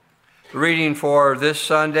The reading for this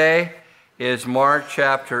Sunday is Mark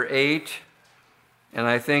chapter 8, and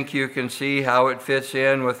I think you can see how it fits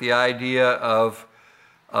in with the idea of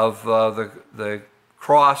the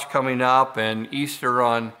cross coming up and Easter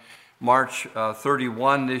on March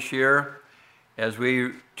 31 this year, as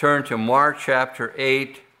we turn to Mark chapter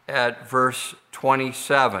 8 at verse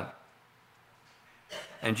 27.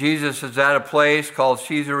 And Jesus is at a place called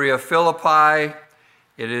Caesarea Philippi.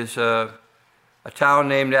 It is a town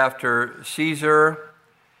named after Caesar.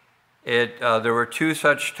 There were two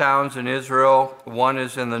such towns in Israel. One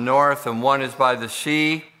is in the north and one is by the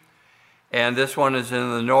sea. And this one is in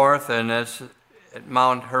the north, and that's at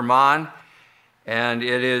Mount Hermon. And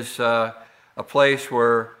it is a place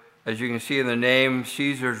where, as you can see in the name,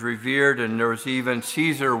 Caesar's revered, and there was even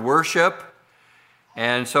Caesar worship.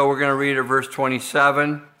 And so we're going to read at verse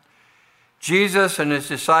 27. Jesus and his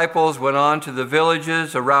disciples went on to the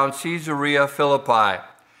villages around Caesarea Philippi.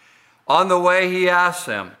 On the way, he asked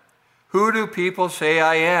them, "Who do people say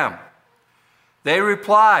I am?" They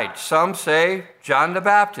replied, "Some say John the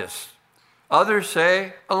Baptist, others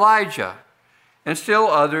say Elijah, and still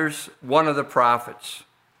others one of the prophets."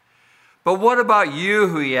 "But what about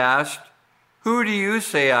you?" he asked. "Who do you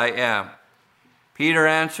say I am?" Peter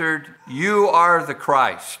answered, "You are the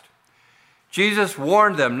Christ." Jesus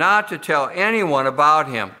warned them not to tell anyone about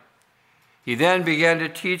him. He then began to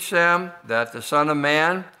teach them that the Son of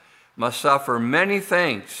Man must suffer many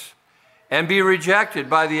things and be rejected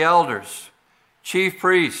by the elders, chief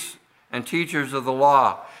priests, and teachers of the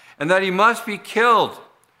law, and that he must be killed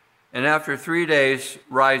and after 3 days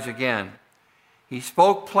rise again. He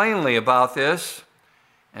spoke plainly about this,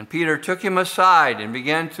 and Peter took him aside and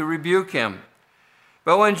began to rebuke him.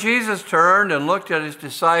 But when Jesus turned and looked at his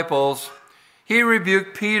disciples, he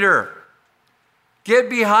rebuked Peter. "Get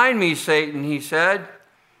behind me, Satan," he said.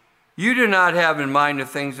 "You do not have in mind the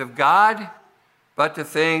things of God, but the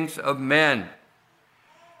things of men."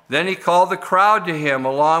 Then he called the crowd to him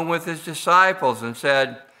along with his disciples and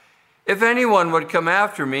said, "If anyone would come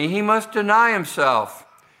after me, he must deny himself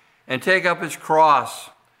and take up his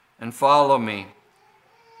cross and follow me.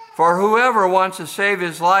 For whoever wants to save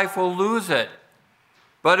his life will lose it.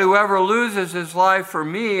 But whoever loses his life for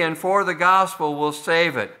me and for the gospel will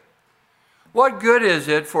save it. What good is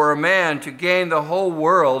it for a man to gain the whole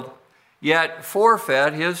world, yet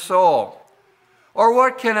forfeit his soul? Or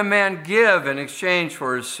what can a man give in exchange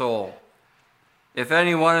for his soul? If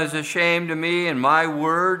anyone is ashamed of me and my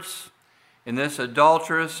words in this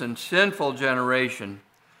adulterous and sinful generation,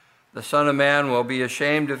 the Son of Man will be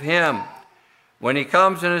ashamed of him when he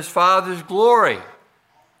comes in his Father's glory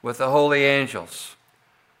with the holy angels."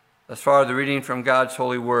 Thus far, the reading from God's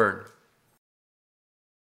holy word.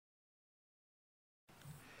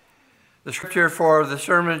 The scripture for the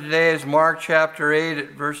sermon today is Mark chapter 8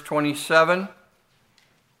 at verse 27.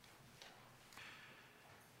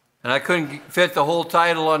 And I couldn't fit the whole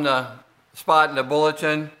title on the spot in the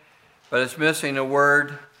bulletin, but it's missing a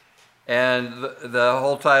word. And the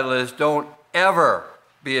whole title is, "Don't Ever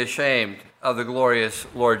Be Ashamed of the Glorious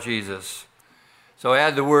Lord Jesus." So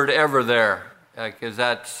add the word "ever" there, because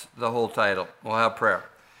that's the whole title. We'll have prayer.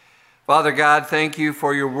 Father God, thank you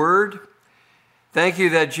for your word. Thank you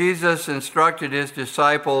that Jesus instructed his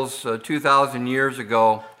disciples 2,000 years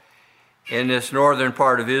ago in this northern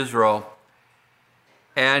part of Israel.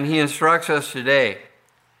 And he instructs us today.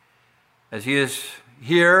 As he is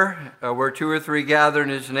here, where two or three gather in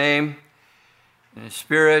his name, in his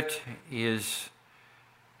spirit, he is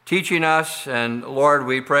teaching us. And Lord,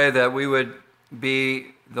 we pray that we would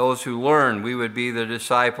be those who learn, we would be the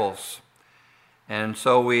disciples. And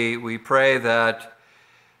so we pray that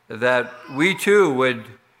we too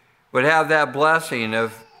would have that blessing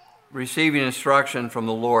of receiving instruction from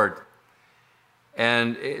the Lord,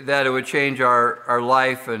 and that it would change our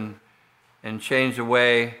life and change the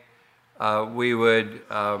way we would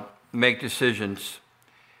make decisions.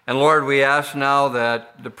 And Lord, we ask now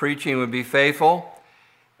that the preaching would be faithful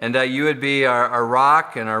and that you would be our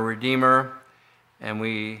rock and our Redeemer. And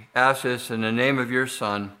we ask this in the name of your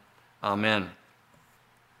Son. Amen.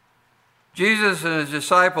 Jesus and his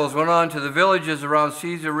disciples went on to the villages around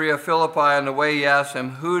Caesarea Philippi. On the way, he asked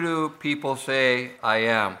them, "Who do people say I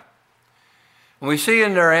am?" And we see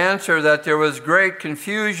in their answer that there was great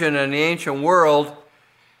confusion in the ancient world,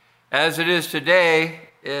 as it is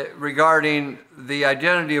today, regarding the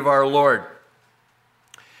identity of our Lord.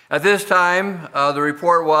 At this time, the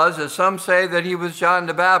report was that some say that he was John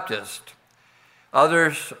the Baptist.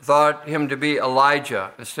 Others thought him to be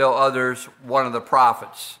Elijah, and still others one of the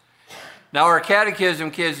prophets. Now, our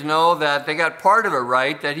catechism kids know that they got part of it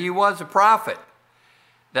right, that he was a prophet.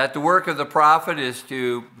 that the work of the prophet is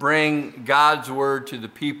to bring God's word to the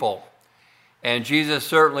people. And Jesus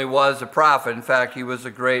certainly was a prophet. In fact, he was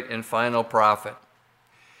a great and final prophet.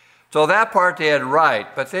 So that part they had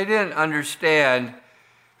right, but they didn't understand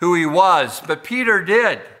who he was. But Peter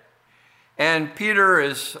did. And Peter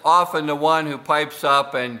is often the one who pipes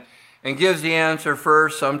up and gives the answer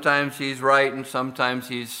first. Sometimes he's right and sometimes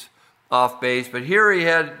he's off base. But here he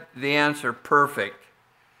had the answer perfect.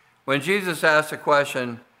 When Jesus asked the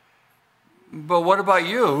question, "But what about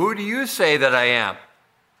you? Who do you say that I am?"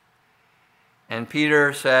 And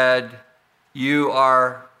Peter said, "You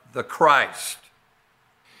are the Christ."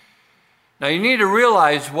 Now you need to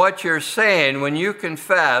realize what you're saying when you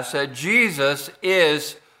confess that Jesus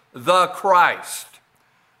is the Christ.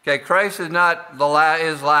 Okay, Christ is not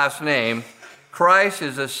his last name. Christ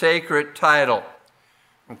is a sacred title.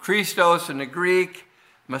 From Christos in the Greek,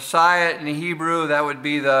 Messiah in the Hebrew, that would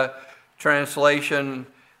be the translation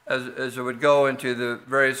as it would go into the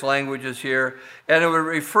various languages here. And it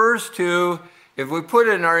refers to, if we put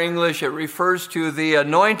it in our English, it refers to the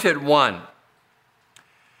anointed one.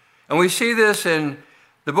 And we see this in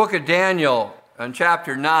the book of Daniel in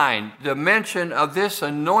chapter 9, the mention of this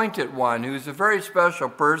anointed one who's a very special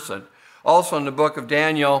person. Also in the book of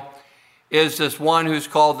Daniel is this one who's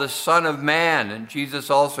called the Son of Man, and Jesus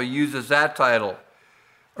also uses that title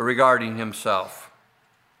regarding himself.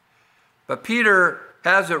 But Peter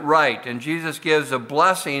has it right, and Jesus gives a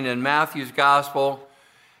blessing in Matthew's gospel,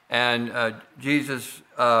 and Jesus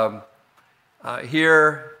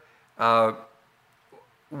here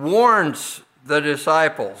warns the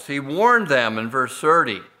disciples. He warned them in verse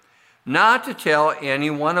 30 not to tell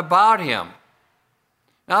anyone about him.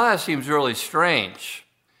 Now that seems really strange,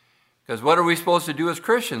 because what are we supposed to do as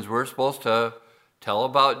Christians? We're supposed to tell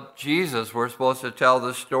about Jesus. We're supposed to tell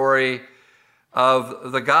the story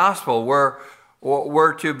of the gospel.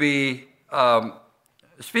 We're to be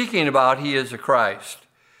speaking about he is the Christ.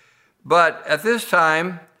 But at this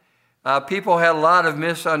time, people had a lot of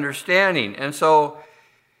misunderstanding, and so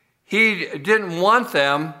he didn't want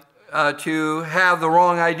them to have the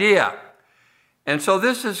wrong idea. And so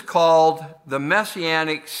this is called the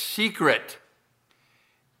messianic secret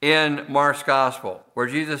in Mark's gospel, where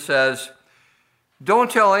Jesus says, don't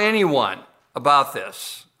tell anyone about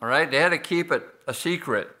this, all right? They had to keep it a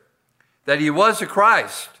secret, that he was the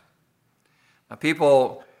Christ. Now,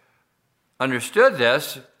 people understood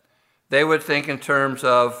this. They would think in terms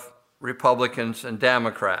of Republicans and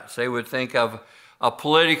Democrats. They would think of a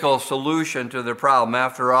political solution to their problem.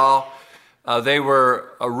 After all, they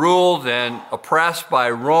were ruled and oppressed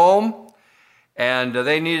by Rome, and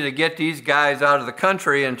they needed to get these guys out of the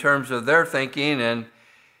country in terms of their thinking, and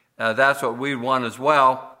that's what we want as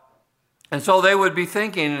well. And so they would be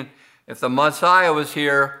thinking if the Messiah was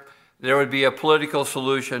here, there would be a political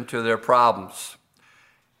solution to their problems.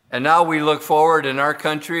 And now we look forward in our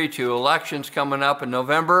country to elections coming up in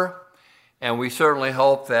November, and we certainly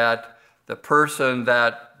hope that the person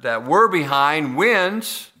that we're behind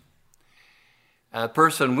wins. The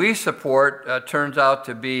person we support turns out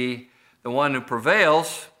to be the one who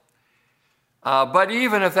prevails. But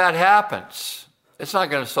even if that happens, it's not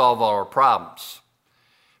going to solve all our problems,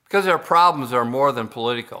 because our problems are more than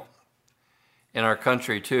political in our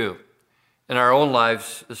country too, in our own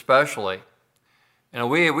lives especially. You know,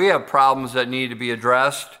 we have problems that need to be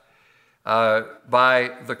addressed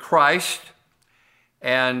by the Christ.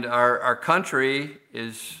 And our country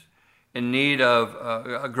is in need of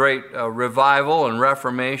a great revival and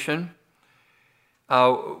reformation.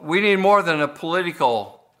 We need more than a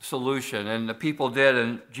political solution, and the people did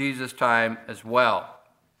in Jesus' time as well.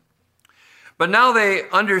 But now they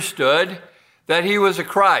understood that he was a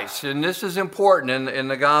Christ, and this is important in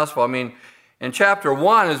the gospel. I mean, in chapter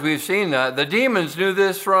 1, as we've seen, the demons knew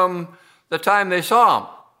this from the time they saw him,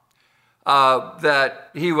 that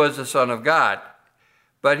he was the Son of God.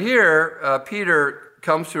 But here, Peter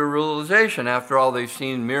comes to a realization. After all, they've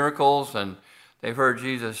seen miracles and they've heard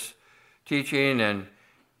Jesus teaching.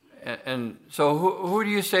 And so who do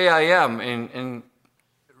you say I am in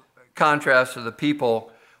contrast to the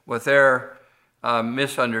people with their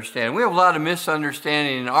misunderstanding? We have a lot of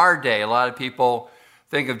misunderstanding in our day. A lot of people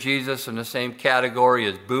think of Jesus in the same category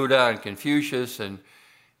as Buddha and Confucius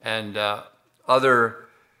and other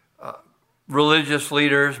religious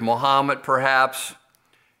leaders, Muhammad perhaps.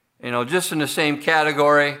 You know, just in the same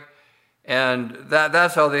category, and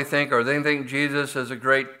that's how they think. Or they think Jesus is a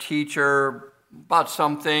great teacher about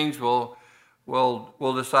some things. We'll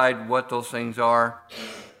decide what those things are.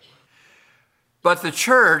 But the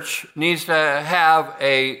church needs to have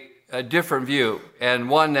a different view, and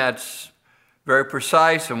one that's very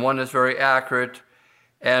precise and one that's very accurate.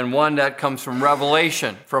 and one that comes from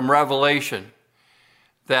Revelation,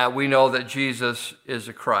 that we know that Jesus is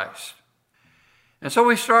the Christ. And so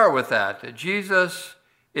we start with that Jesus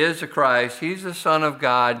is the Christ. He's the Son of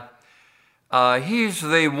God. He's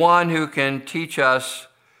the one who can teach us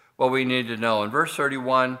what we need to know. In verse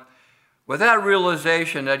 31, with that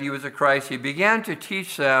realization that he was the Christ, he began to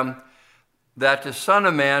teach them that the Son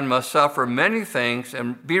of Man must suffer many things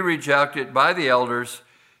and be rejected by the elders,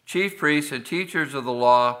 chief priests, and teachers of the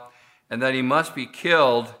law, and that he must be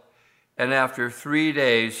killed and after 3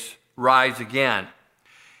 days rise again.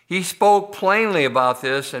 He spoke plainly about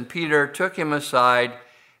this, and Peter took him aside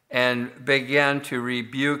and began to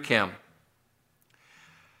rebuke him.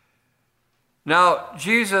 Now,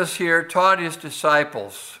 Jesus here taught his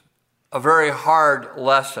disciples a very hard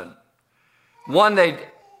lesson, one they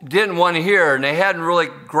didn't want to hear and they hadn't really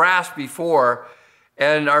grasped before.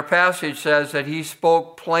 And our passage says that he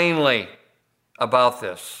spoke plainly about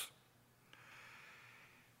this.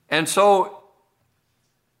 And so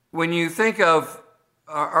when you think of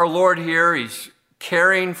our Lord here, he's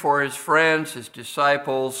caring for his friends, his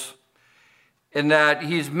disciples, in that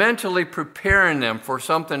he's mentally preparing them for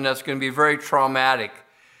something that's going to be very traumatic,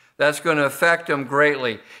 that's going to affect them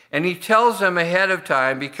greatly. And he tells them ahead of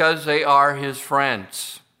time because they are his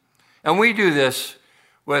friends. And we do this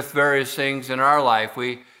with various things in our life.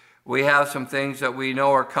 We have some things that we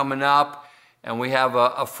know are coming up, and we have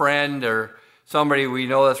a friend or somebody we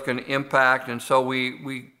know that's going to impact, and so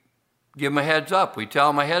we give them a heads up. We tell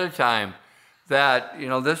them ahead of time that,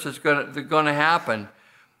 this is going to happen.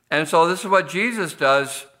 And so this is what Jesus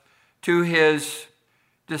does to his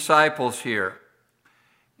disciples here.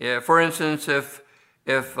 For instance,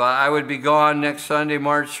 if I would be gone next Sunday,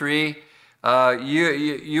 March 3,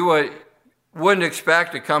 you wouldn't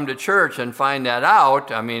expect to come to church and find that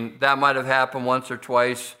out. I mean, that might have happened once or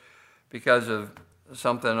twice because of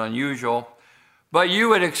something unusual. But you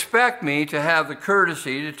would expect me to have the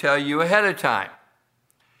courtesy to tell you ahead of time.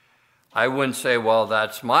 I wouldn't say, well,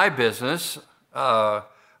 that's my business. I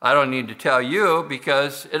don't need to tell you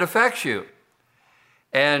because it affects you.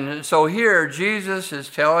 And so here, Jesus is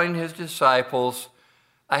telling his disciples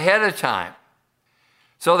ahead of time,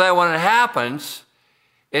 so that when it happens,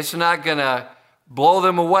 it's not going to blow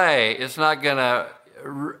them away. It's not going to,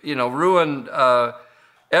 ruin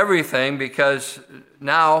everything, because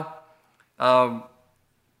now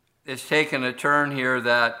it's taken a turn here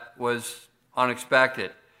that was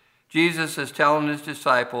unexpected. Jesus is telling his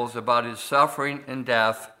disciples about his suffering and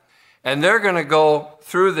death, and they're going to go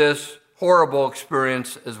through this horrible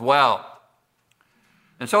experience as well.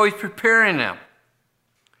 And so he's preparing them.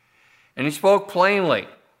 And he spoke plainly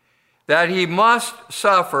that he must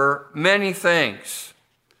suffer many things.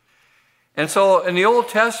 And so in the Old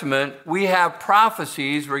Testament, we have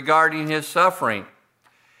prophecies regarding his suffering.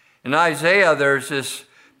 In Isaiah, there's this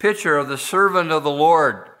picture of the servant of the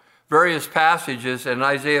Lord. Various passages in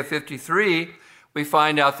Isaiah 53, we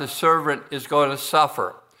find out the servant is going to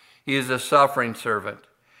suffer. He is a suffering servant.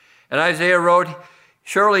 And Isaiah wrote,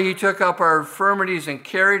 surely he took up our infirmities and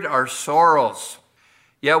carried our sorrows.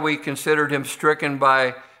 Yet we considered him stricken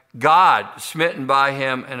by God, smitten by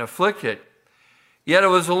him and afflicted. Yet it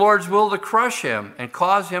was the Lord's will to crush him and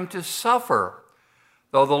cause him to suffer.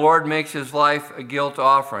 Though the Lord makes his life a guilt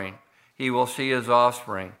offering, he will see his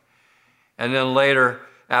offspring. And then later,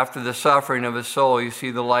 after the suffering of his soul, you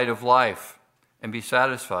see the light of life and be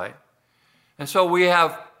satisfied. And so we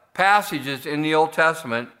have passages in the Old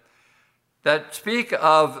Testament that speak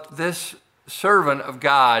of this servant of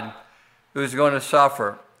God who's going to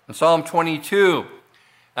suffer. In Psalm 22,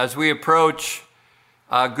 as we approach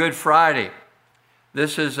Good Friday,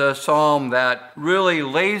 this is a psalm that really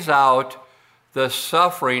lays out the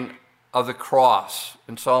suffering of the cross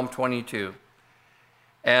in Psalm 22.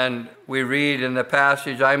 And we read in the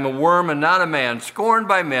passage, I am a worm and not a man, scorned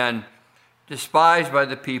by men, despised by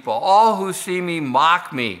the people. All who see me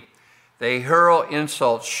mock me. They hurl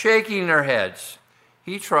insults, shaking their heads.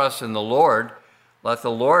 He trusts in the Lord. Let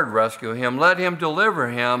the Lord rescue him. Let him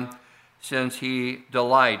deliver him, since he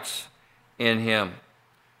delights in him.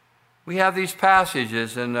 We have these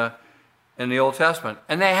passages in the Old Testament,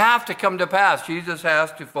 and they have to come to pass. Jesus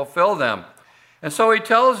has to fulfill them. And so he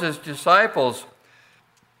tells his disciples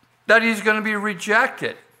that he's going to be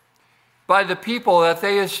rejected by the people that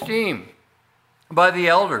they esteem, by the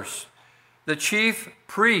elders, the chief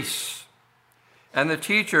priests, and the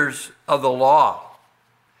teachers of the law,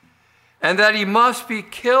 and that he must be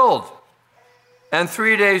killed and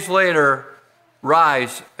 3 days later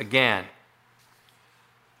rise again.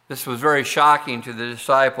 This was very shocking to the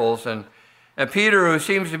disciples, and Peter, who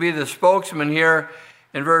seems to be the spokesman here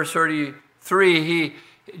in verse 33,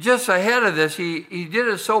 just ahead of this, he did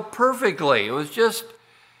it so perfectly. It was just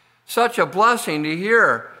such a blessing to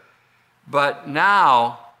hear. But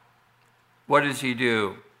now, what does he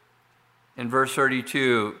do? In verse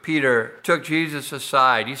 32, Peter took Jesus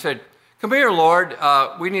aside. He said, "Come here, Lord.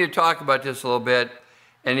 We need to talk about this a little bit."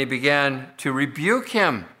 And he began to rebuke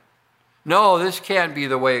him. "No, this can't be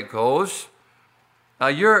the way it goes.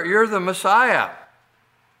 You're the Messiah."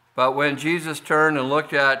 But when Jesus turned and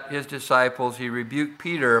looked at his disciples, he rebuked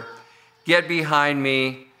Peter. "Get behind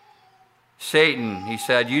me, Satan," he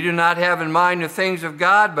said. "You do not have in mind the things of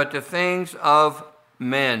God, but the things of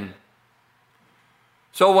men."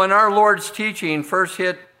 So when our Lord's teaching first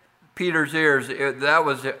hit Peter's ears, that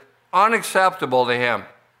was unacceptable to him.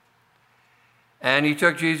 And he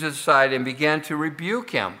took Jesus aside and began to rebuke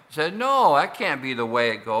him. He said, "No, that can't be the way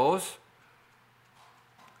it goes.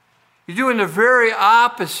 You're doing the very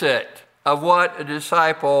opposite of what a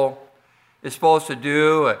disciple is supposed to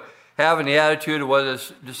do, having the attitude of what a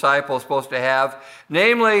disciple is supposed to have,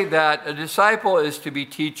 namely that a disciple is to be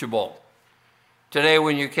teachable." Today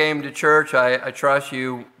when you came to church, I trust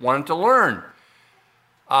you wanted to learn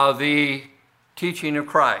the teaching of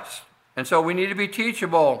Christ. And so we need to be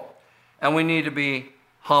teachable and we need to be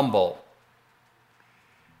humble.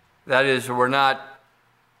 That is, we're not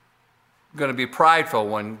going to be prideful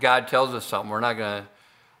when God tells us something. We're not going to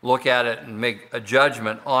look at it and make a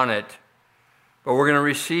judgment on it, but we're going to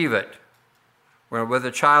receive it. We're with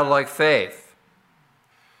a childlike faith.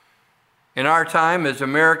 In our time as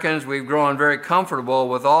Americans, we've grown very comfortable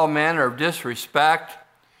with all manner of disrespect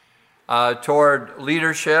toward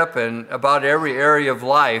leadership and about every area of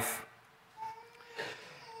life.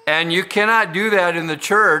 And you cannot do that in the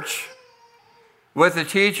church with the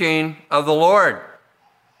teaching of the Lord.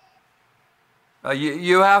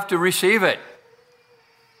 You have to receive it.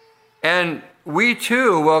 And we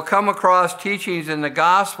too will come across teachings in the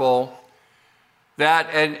gospel that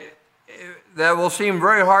will seem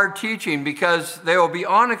very hard teaching because they will be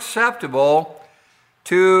unacceptable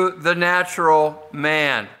to the natural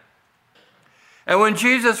man. And when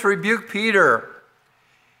Jesus rebuked Peter,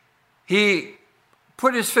 he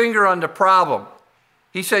put his finger on the problem.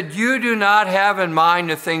 He said, "You do not have in mind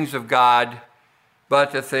the things of God,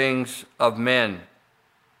 but the things of men."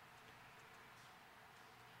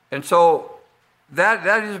 And so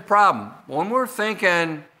that is a problem. When we're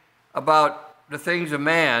thinking about the things of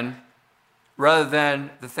man rather than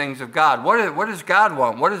the things of God, what does God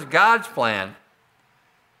want? What is God's plan?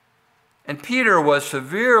 And Peter was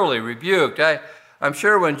severely rebuked. I'm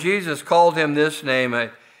sure when Jesus called him this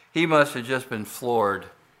name, he must have just been floored.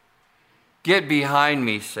 "Get behind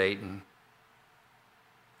me, Satan."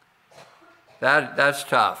 That's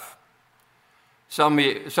tough.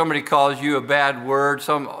 Somebody calls you a bad word.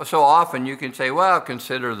 So often you can say, "Well,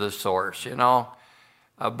 consider the source,"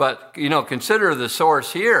 But, consider the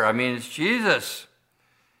source here. I mean, it's Jesus.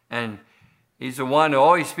 And he's the one who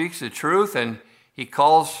always speaks the truth, and he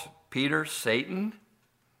calls Peter Satan.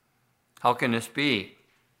 How can this be?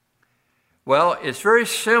 Well, it's very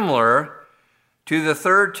similar to the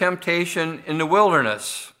third temptation in the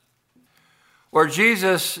wilderness, where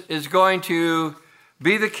Jesus is going to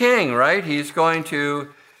be the king, right? He's going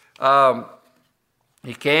to,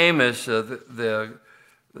 he came as the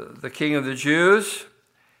king of the Jews,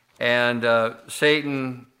 and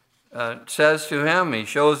Satan says to him, he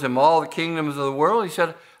shows him all the kingdoms of the world. He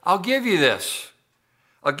said, "I'll give you this.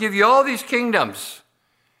 I'll give you all these kingdoms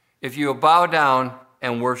if you will bow down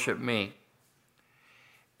and worship me."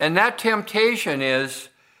 And that temptation is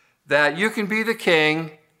that you can be the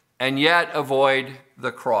king and yet avoid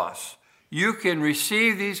the cross. You can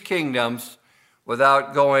receive these kingdoms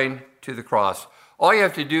without going to the cross. All you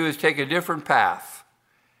have to do is take a different path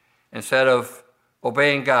instead of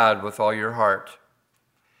obeying God with all your heart.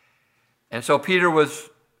 And so Peter was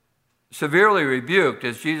severely rebuked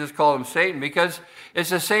as Jesus called him Satan, because it's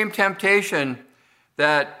the same temptation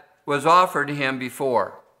that was offered to him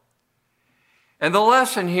before. And the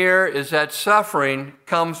lesson here is that suffering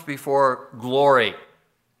comes before glory.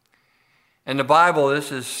 In the Bible,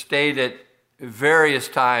 this is stated various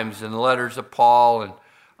times in the letters of Paul and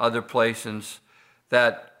other places,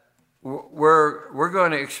 that we're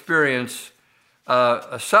going to experience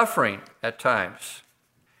a suffering at times.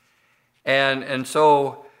 And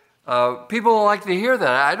so people don't like to hear that.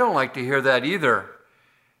 I don't like to hear that either,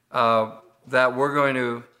 that we're going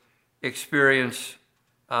to experience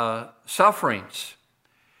sufferings.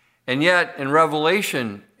 And yet in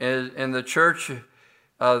Revelation, in the church,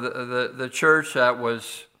 the church that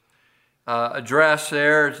was addressed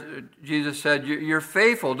there, Jesus said, "You're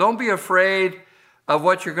faithful. Don't be afraid of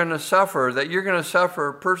what you're going to suffer, that you're going to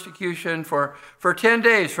suffer persecution for 10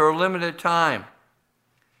 days, for a limited time.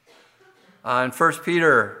 In 1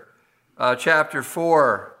 Peter chapter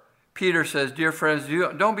 4, Peter says, "Dear friends,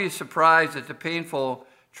 don't be surprised at the painful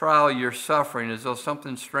trial you're suffering as though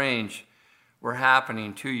something strange were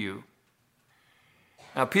happening to you."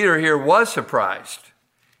 Now, Peter here was surprised,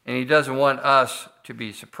 and he doesn't want us to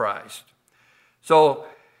be surprised. So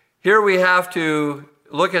here we have to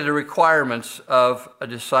look at the requirements of a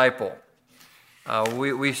disciple.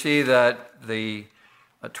 We see that the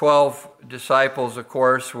 12 disciples, of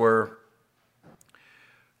course, were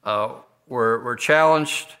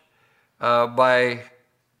challenged by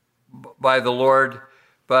the Lord,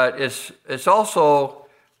 but it's also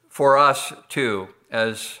for us too,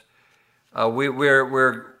 as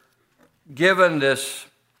we're given this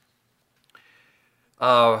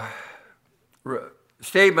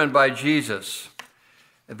statement by Jesus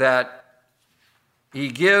that he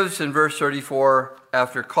gives in verse 34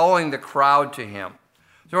 after calling the crowd to him.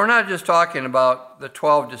 So we're not just talking about the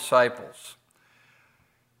 12 disciples.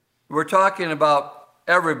 We're talking about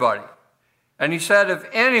everybody. And he said, if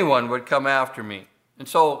anyone would come after me. And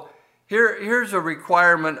so here's a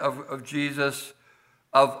requirement of Jesus,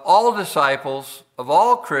 of all disciples, of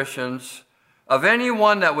all Christians, of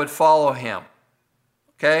anyone that would follow him.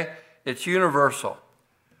 Okay? It's universal.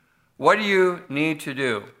 What do you need to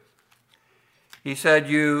do? He said,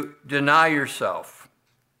 you deny yourself.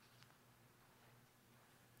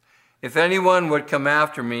 If anyone would come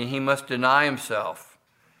after me, he must deny himself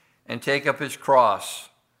and take up his cross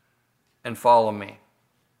and follow me.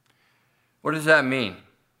 What does that mean?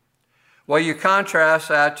 Well, you contrast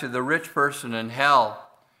that to the rich person in hell.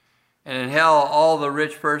 And in hell, all the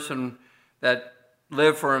rich person that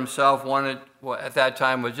lived for himself wanted, at that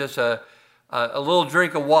time, was just a little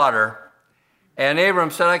drink of water. And Abram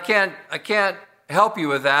said, I can't help you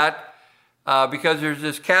with that because there's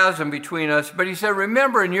this chasm between us. But he said,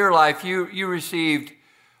 remember in your life, you received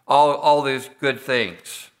all these good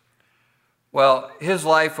things. Well, his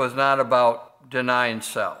life was not about denying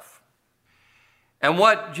self. And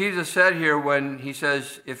what Jesus said here when he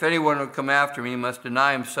says, if anyone will come after me, he must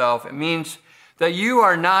deny himself, it means that you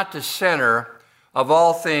are not the center of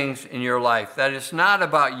all things in your life, that it's not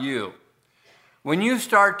about you. When you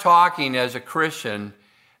start talking as a Christian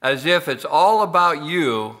as if it's all about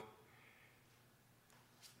you,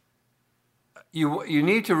 you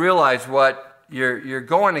need to realize what you're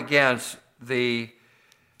going against the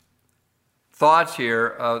thoughts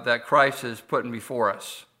here that Christ is putting before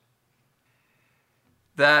us.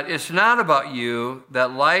 That it's not about you,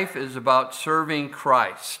 that life is about serving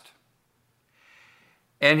Christ.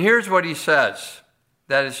 And here's what he says,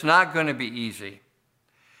 that it's not going to be easy.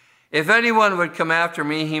 If anyone would come after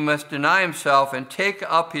me, he must deny himself and take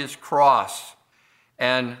up his cross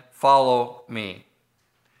and follow me.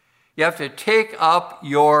 You have to take up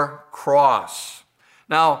your cross.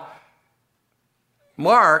 Now,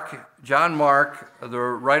 John Mark, the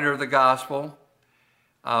writer of the gospel,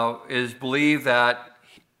 is believed that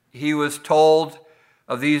he was told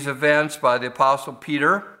of these events by the Apostle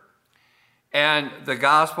Peter, and the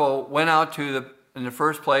gospel went out in the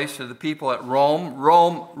first place to the people at Rome.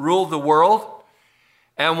 Rome ruled the world,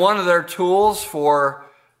 and one of their tools for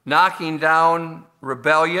knocking down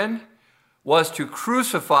rebellion was to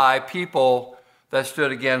crucify people that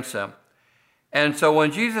stood against them. And so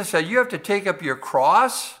when Jesus said, you have to take up your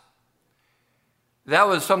cross, that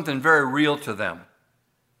was something very real to them.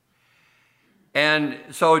 And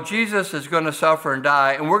so Jesus is going to suffer and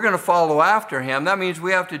die, and we're going to follow after him. That means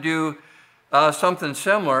we have to do something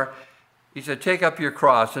similar. He said, take up your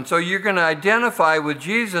cross. And so you're going to identify with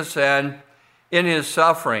Jesus then in his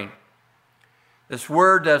suffering. This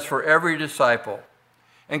word that's for every disciple.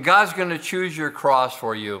 And God's going to choose your cross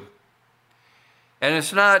for you. And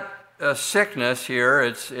it's not a sickness here.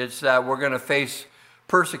 It's that we're going to face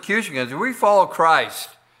persecution. Because if we follow Christ,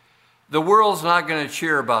 the world's not going to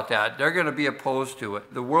cheer about that. They're going to be opposed to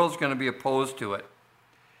it. The world's going to be opposed to it.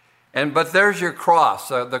 But there's your cross,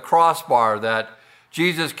 the crossbar that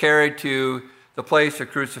Jesus carried to the place of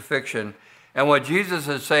crucifixion. And what Jesus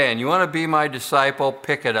is saying, you want to be my disciple,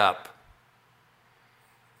 pick it up.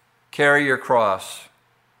 Carry your cross.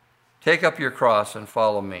 Take up your cross and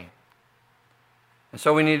follow me. And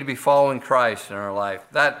so we need to be following Christ in our life.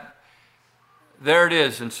 There it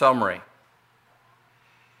is in summary.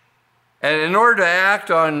 And in order to act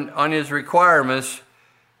on his requirements,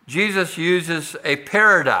 Jesus uses a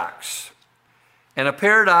paradox. And a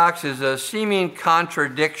paradox is a seeming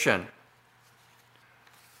contradiction.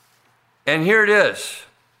 And here it is.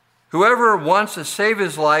 Whoever wants to save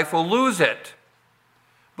his life will lose it.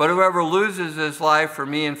 But whoever loses his life for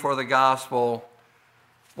me and for the gospel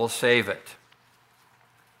will save it.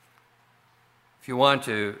 If you want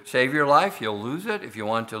to save your life, you'll lose it. If you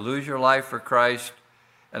want to lose your life for Christ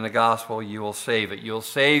and the gospel, you will save it. You'll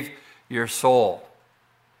save your soul.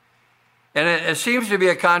 And it seems to be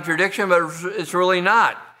a contradiction, but it's really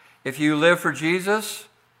not. If you live for Jesus,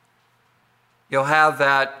 you'll have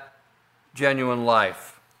that genuine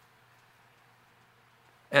life.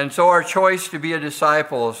 And so our choice to be a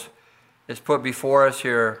disciple is put before us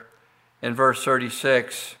here in verse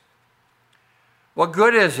 36. What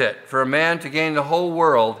good is it for a man to gain the whole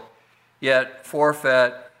world, yet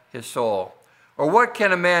forfeit his soul? Or what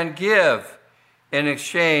can a man give in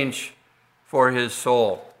exchange for his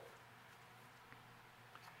soul?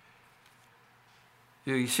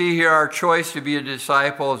 You see here, our choice to be a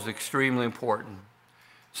disciple is extremely important.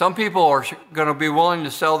 Some people are going to be willing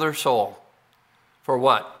to sell their soul. For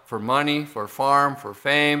what? For money, for farm, for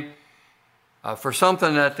fame, for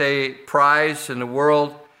something that they prize in the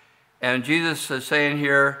world. And Jesus is saying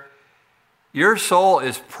here, your soul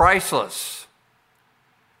is priceless.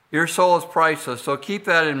 Your soul is priceless, so keep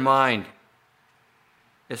that in mind.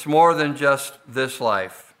 It's more than just this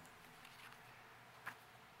life.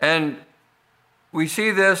 And we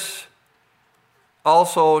see this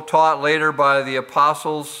also taught later by the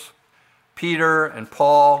apostles, Peter and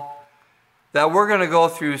Paul, that we're going to go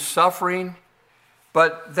through suffering,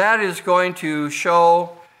 but that is going to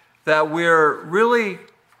show that we're really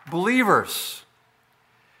believers.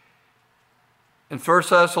 In 1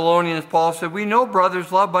 Thessalonians, Paul said, we know,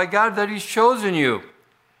 brothers, loved by God, that he's chosen you,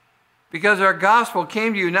 because our gospel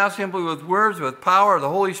came to you not simply with words, with power of the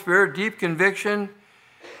Holy Spirit, deep conviction,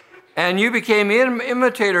 and you became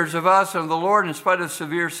imitators of us and of the Lord in spite of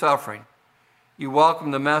severe suffering. You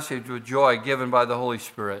welcomed the message with joy given by the Holy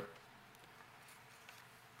Spirit.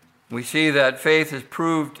 We see that faith is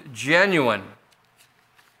proved genuine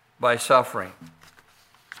by suffering.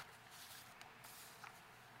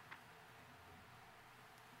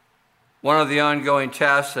 One of the ongoing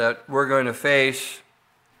tests that we're going to face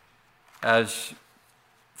as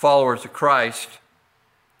followers of Christ,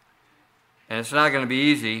 and it's not going to be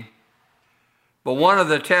easy, but one of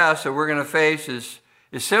the tests that we're going to face is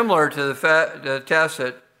similar to the test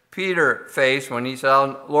that Peter faced when he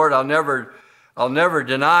said, Lord, I'll never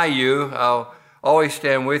deny you. I'll always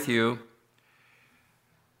stand with you.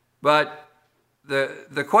 But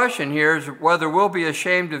the question here is whether we'll be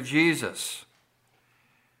ashamed of Jesus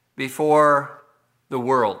before the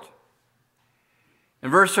world. In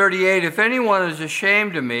verse 38, if anyone is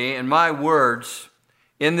ashamed of me and my words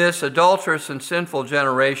in this adulterous and sinful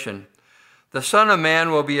generation, the Son of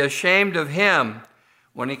Man will be ashamed of him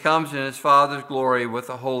when he comes in his Father's glory with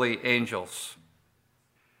the holy angels.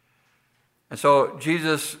 And so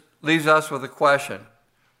Jesus leaves us with a question.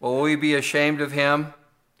 Will we be ashamed of him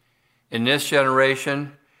in this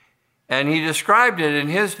generation? And he described it in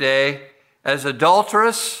his day as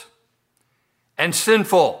adulterous and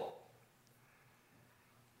sinful.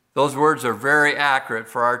 Those words are very accurate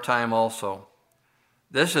for our time also.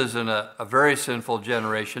 This isn't a very sinful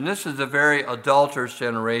generation. This is a very adulterous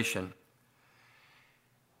generation.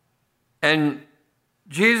 And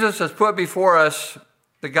Jesus has put before us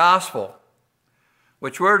the gospel,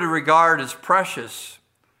 which we're to regard as precious,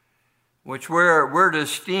 which we're to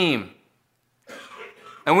esteem.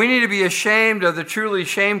 And we need to be ashamed of the truly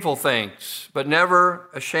shameful things, but never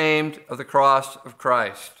ashamed of the cross of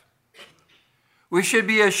Christ. We should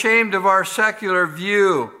be ashamed of our secular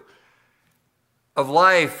view of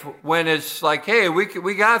life when it's like, hey,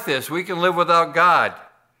 we got this. We can live without God.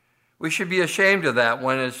 We should be ashamed of that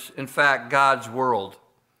when it's, in fact, God's world.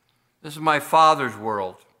 This is my Father's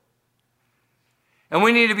world. And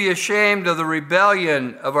we need to be ashamed of the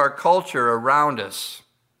rebellion of our culture around us.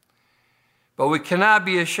 But we cannot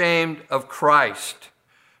be ashamed of Christ.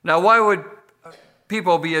 Now, why would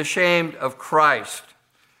people be ashamed of Christ?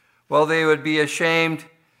 Well, they would be ashamed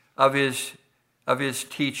of his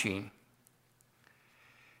teaching.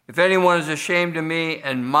 If anyone is ashamed of me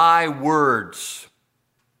and my words.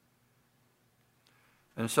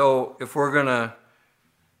 And so if we're going to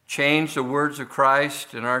change the words of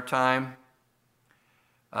Christ in our time,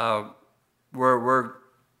 we're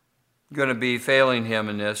going to be failing him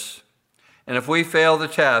in this. And if we fail the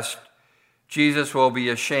test, Jesus will be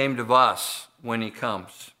ashamed of us when he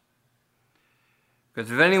comes.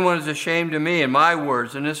 Because if anyone is ashamed of me and my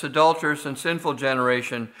words in this adulterous and sinful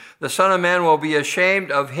generation, the Son of Man will be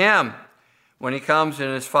ashamed of him when he comes in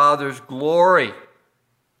his Father's glory.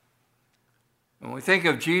 When we think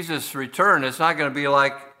of Jesus' return, it's not going to be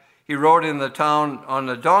like he rode in the town on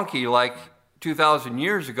the donkey like 2,000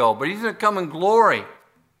 years ago, but he's going to come in glory.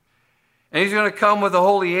 And he's going to come with the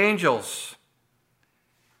holy angels.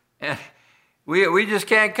 And we just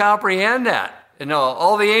can't comprehend that. You know,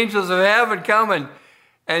 all the angels of heaven coming,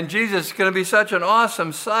 and Jesus is going to be such an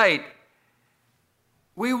awesome sight.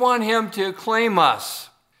 We want him to claim us.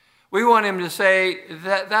 We want him to say,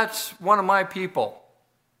 that's one of my people.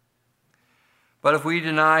 But if we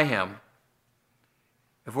deny him,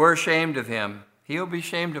 if we're ashamed of him, he'll be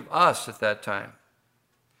ashamed of us at that time.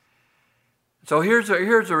 So here's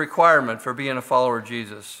a requirement for being a follower of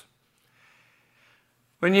Jesus.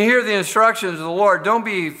 When you hear the instructions of the Lord, don't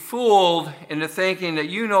be fooled into thinking that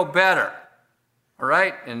you know better. All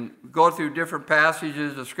right? And go through different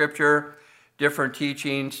passages of Scripture, different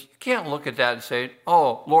teachings. You can't look at that and say,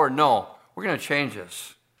 oh, Lord, no, we're going to change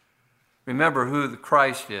this. Remember who the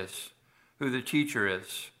Christ is, who the teacher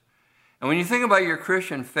is. And when you think about your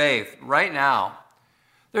Christian faith right now,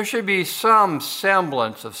 there should be some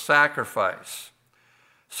semblance of sacrifice,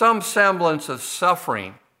 some semblance of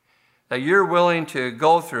suffering that you're willing to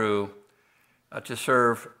go through to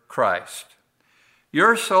serve Christ.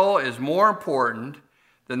 Your soul is more important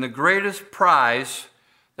than the greatest prize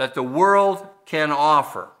that the world can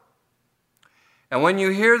offer. And when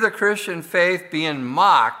you hear the Christian faith being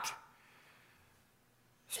mocked,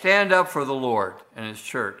 stand up for the Lord and his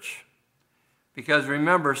church. Because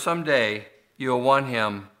remember, someday you'll want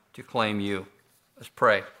him to claim you. Let's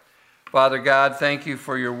pray. Father God, thank you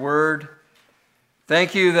for your word.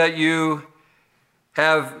 Thank you that you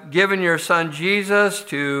have given your son Jesus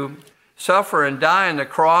to suffer and die on the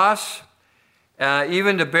cross,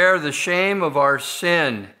 even to bear the shame of our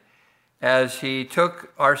sin as he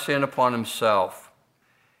took our sin upon himself.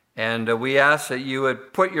 And we ask that you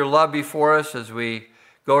would put your love before us as we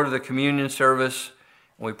go to the communion service.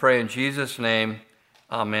 And we pray in Jesus' name,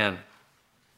 amen.